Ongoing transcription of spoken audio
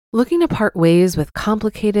Looking to part ways with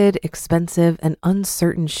complicated, expensive, and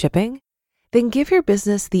uncertain shipping? Then give your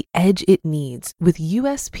business the edge it needs with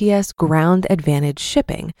USPS Ground Advantage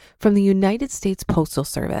shipping from the United States Postal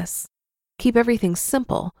Service. Keep everything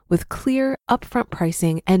simple with clear, upfront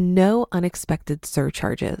pricing and no unexpected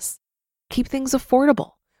surcharges. Keep things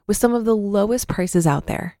affordable with some of the lowest prices out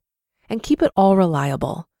there. And keep it all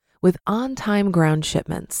reliable with on-time ground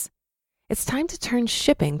shipments. It's time to turn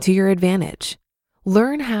shipping to your advantage.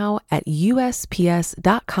 Learn how at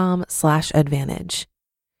USPS.com/advantage.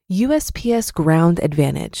 USPS Ground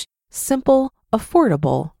Advantage. Simple,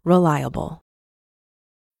 affordable, reliable.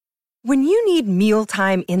 When you need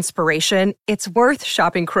mealtime inspiration, it's worth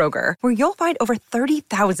shopping Kroger, where you'll find over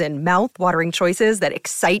 30,000 mouth-watering choices that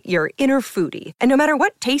excite your inner foodie. And no matter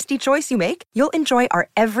what tasty choice you make, you'll enjoy our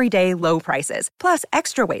everyday low prices, plus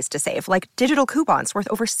extra ways to save, like digital coupons worth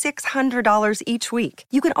over $600 each week.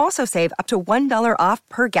 You can also save up to $1 off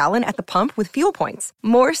per gallon at the pump with fuel points.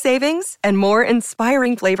 More savings and more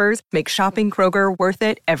inspiring flavors make shopping Kroger worth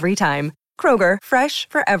it every time. Kroger, fresh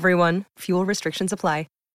for everyone. Fuel restrictions apply.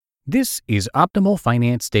 This is Optimal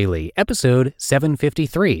Finance Daily, episode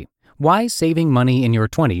 753, Why Saving Money in Your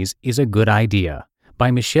 20s is a Good Idea,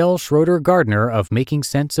 by Michelle Schroeder-Gardner of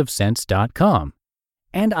MakingSenseOfCents.com.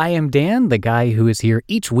 And I am Dan, the guy who is here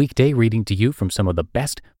each weekday reading to you from some of the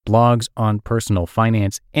best blogs on personal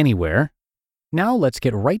finance anywhere. Now let's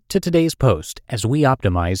get right to today's post as we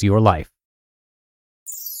optimize your life.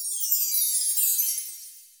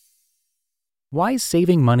 Why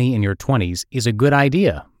Saving Money in Your 20s is a Good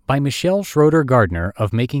Idea, by Michelle Schroeder-Gardner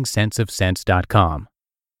of MakingSenseOfCents.com.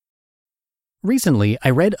 Recently, I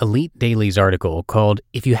read Elite Daily's article called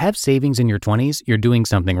If You Have Savings in Your 20s, You're Doing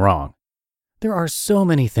Something Wrong. There are so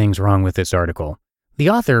many things wrong with this article. The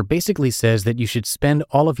author basically says that you should spend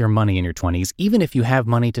all of your money in your 20s even if you have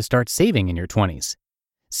money to start saving in your 20s.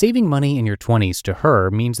 Saving money in your 20s to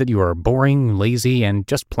her means that you are boring, lazy, and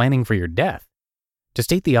just planning for your death. To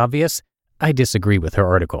state the obvious, I disagree with her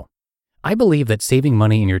article. I believe that saving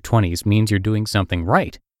money in your 20s means you're doing something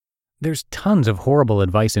right. There's tons of horrible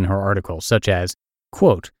advice in her article, such as,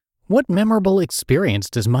 quote, "What memorable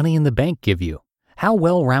experience does money in the bank give you? How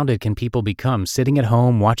well-rounded can people become sitting at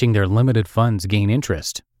home watching their limited funds gain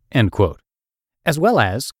interest?" End quote. As well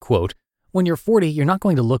as, quote, "When you're 40, you're not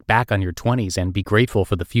going to look back on your 20s and be grateful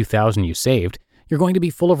for the few thousand you saved. You're going to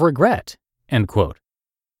be full of regret." End quote.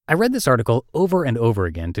 I read this article over and over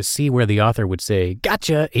again to see where the author would say,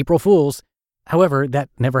 "Gotcha, April Fools." However, that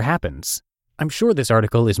never happens. I'm sure this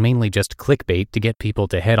article is mainly just clickbait to get people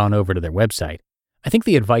to head on over to their website. I think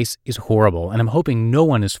the advice is horrible, and I'm hoping no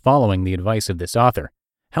one is following the advice of this author.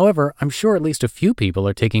 However, I'm sure at least a few people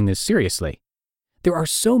are taking this seriously. There are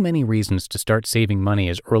so many reasons to start saving money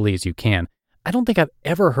as early as you can. I don't think I've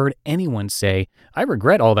ever heard anyone say, "I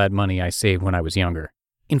regret all that money I saved when I was younger."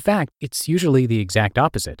 In fact, it's usually the exact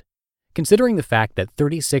opposite. Considering the fact that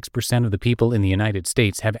 36% of the people in the United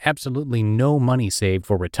States have absolutely no money saved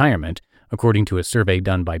for retirement, according to a survey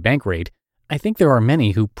done by Bankrate, I think there are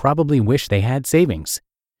many who probably wish they had savings.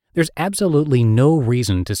 There's absolutely no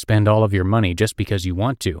reason to spend all of your money just because you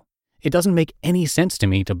want to. It doesn't make any sense to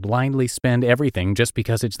me to blindly spend everything just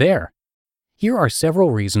because it's there. Here are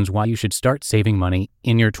several reasons why you should start saving money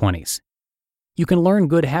in your 20s. You can learn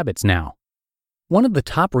good habits now. One of the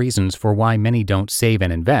top reasons for why many don't save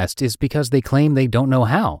and invest is because they claim they don't know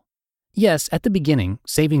how. Yes, at the beginning,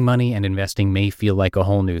 saving money and investing may feel like a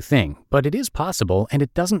whole new thing, but it is possible and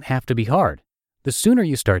it doesn't have to be hard. The sooner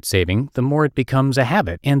you start saving, the more it becomes a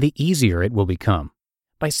habit and the easier it will become.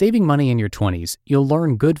 By saving money in your 20s, you'll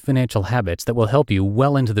learn good financial habits that will help you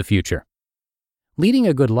well into the future. Leading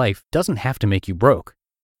a good life doesn't have to make you broke.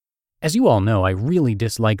 As you all know, I really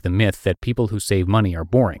dislike the myth that people who save money are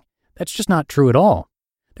boring. That's just not true at all.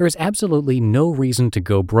 There is absolutely no reason to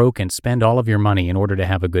go broke and spend all of your money in order to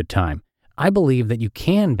have a good time. I believe that you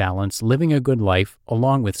can balance living a good life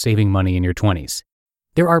along with saving money in your 20s.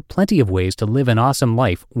 There are plenty of ways to live an awesome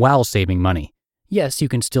life while saving money. Yes, you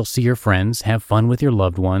can still see your friends, have fun with your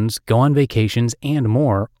loved ones, go on vacations, and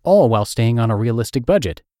more, all while staying on a realistic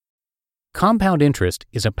budget. Compound interest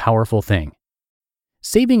is a powerful thing.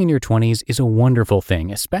 Saving in your 20s is a wonderful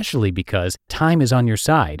thing, especially because time is on your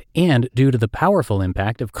side and due to the powerful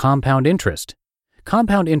impact of compound interest.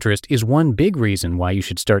 Compound interest is one big reason why you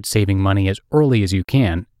should start saving money as early as you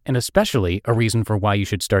can, and especially a reason for why you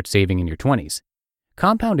should start saving in your 20s.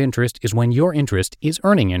 Compound interest is when your interest is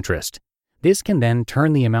earning interest. This can then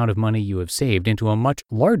turn the amount of money you have saved into a much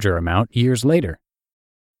larger amount years later.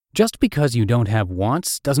 Just because you don't have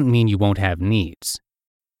wants doesn't mean you won't have needs.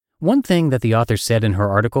 One thing that the author said in her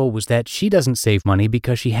article was that she doesn't save money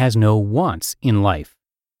because she has no wants in life.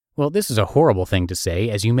 Well, this is a horrible thing to say,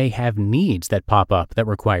 as you may have needs that pop up that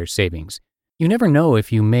require savings. You never know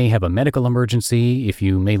if you may have a medical emergency, if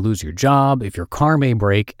you may lose your job, if your car may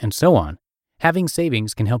break, and so on. Having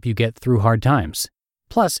savings can help you get through hard times.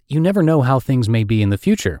 Plus, you never know how things may be in the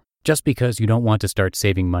future. Just because you don't want to start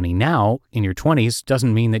saving money now, in your 20s,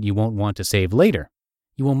 doesn't mean that you won't want to save later.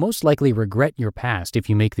 You will most likely regret your past if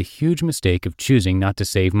you make the huge mistake of choosing not to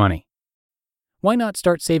save money. Why not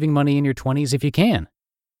start saving money in your 20s if you can?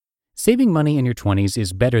 Saving money in your 20s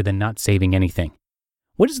is better than not saving anything.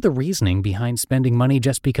 What is the reasoning behind spending money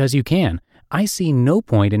just because you can? I see no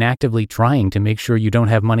point in actively trying to make sure you don't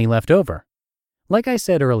have money left over. Like I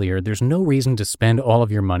said earlier, there's no reason to spend all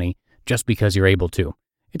of your money just because you're able to.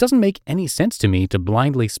 It doesn't make any sense to me to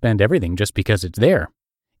blindly spend everything just because it's there.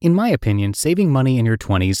 In my opinion, saving money in your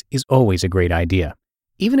 20s is always a great idea.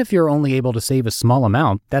 Even if you're only able to save a small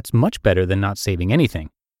amount, that's much better than not saving anything.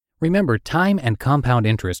 Remember, time and compound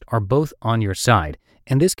interest are both on your side,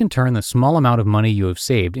 and this can turn the small amount of money you have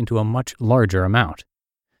saved into a much larger amount.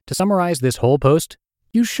 To summarize this whole post,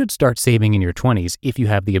 you should start saving in your 20s if you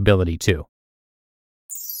have the ability to.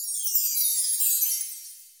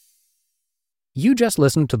 You just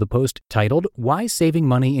listened to the post titled, "Why Saving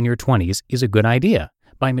Money in Your 20s is a Good Idea"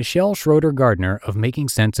 by Michelle Schroeder-Gardner of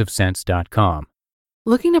MakingSenseOfCents.com.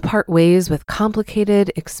 Looking to part ways with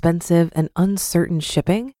complicated, expensive, and uncertain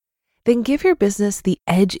shipping? Then give your business the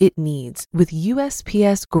edge it needs with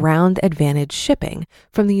USPS Ground Advantage shipping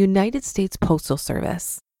from the United States Postal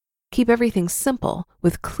Service. Keep everything simple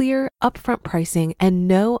with clear, upfront pricing and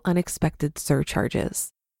no unexpected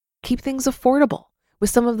surcharges. Keep things affordable with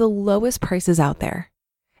some of the lowest prices out there.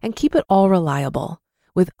 And keep it all reliable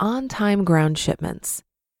with on-time ground shipments.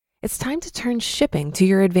 It's time to turn shipping to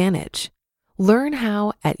your advantage. Learn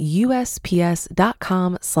how at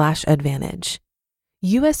USPS.com/advantage.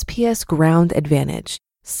 USPS Ground Advantage.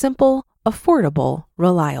 Simple, affordable,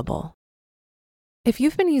 reliable. If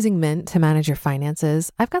you've been using Mint to manage your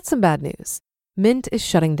finances, I've got some bad news. Mint is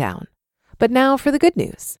shutting down. But now for the good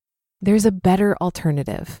news. There's a better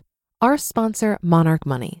alternative. Our sponsor, Monarch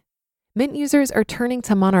Money. Mint users are turning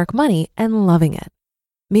to Monarch Money and loving it.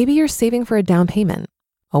 Maybe you're saving for a down payment,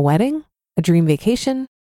 a wedding, a dream vacation,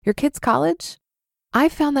 your kid's college.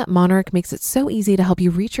 I've found that Monarch makes it so easy to help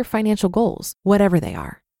you reach your financial goals, whatever they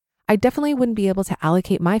are. I definitely wouldn't be able to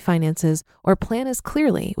allocate my finances or plan as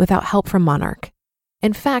clearly without help from Monarch.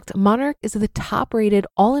 In fact, Monarch is the top-rated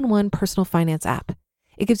all-in-one personal finance app.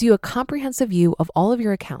 It gives you a comprehensive view of all of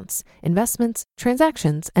your accounts, investments,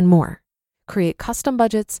 transactions, and more. Create custom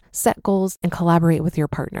budgets, set goals, and collaborate with your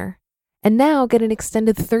partner. And now get an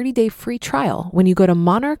extended 30-day free trial when you go to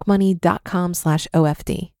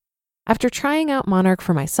monarchmoney.com/OFD. After trying out Monarch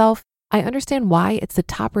for myself, I understand why it's the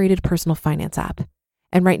top-rated personal finance app.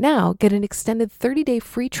 And right now, get an extended 30-day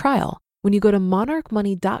free trial when you go to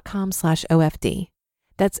monarchmoney.com/OFD.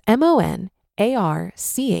 That's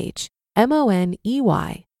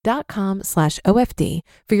monarchmoney.com/OFD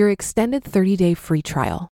for your extended 30-day free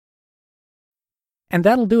trial. And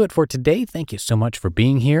that'll do it for today. Thank you so much for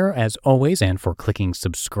being here, as always, and for clicking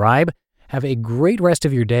subscribe. Have a great rest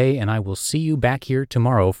of your day, and I will see you back here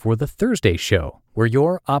tomorrow for the Thursday show, where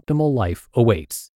your optimal life awaits.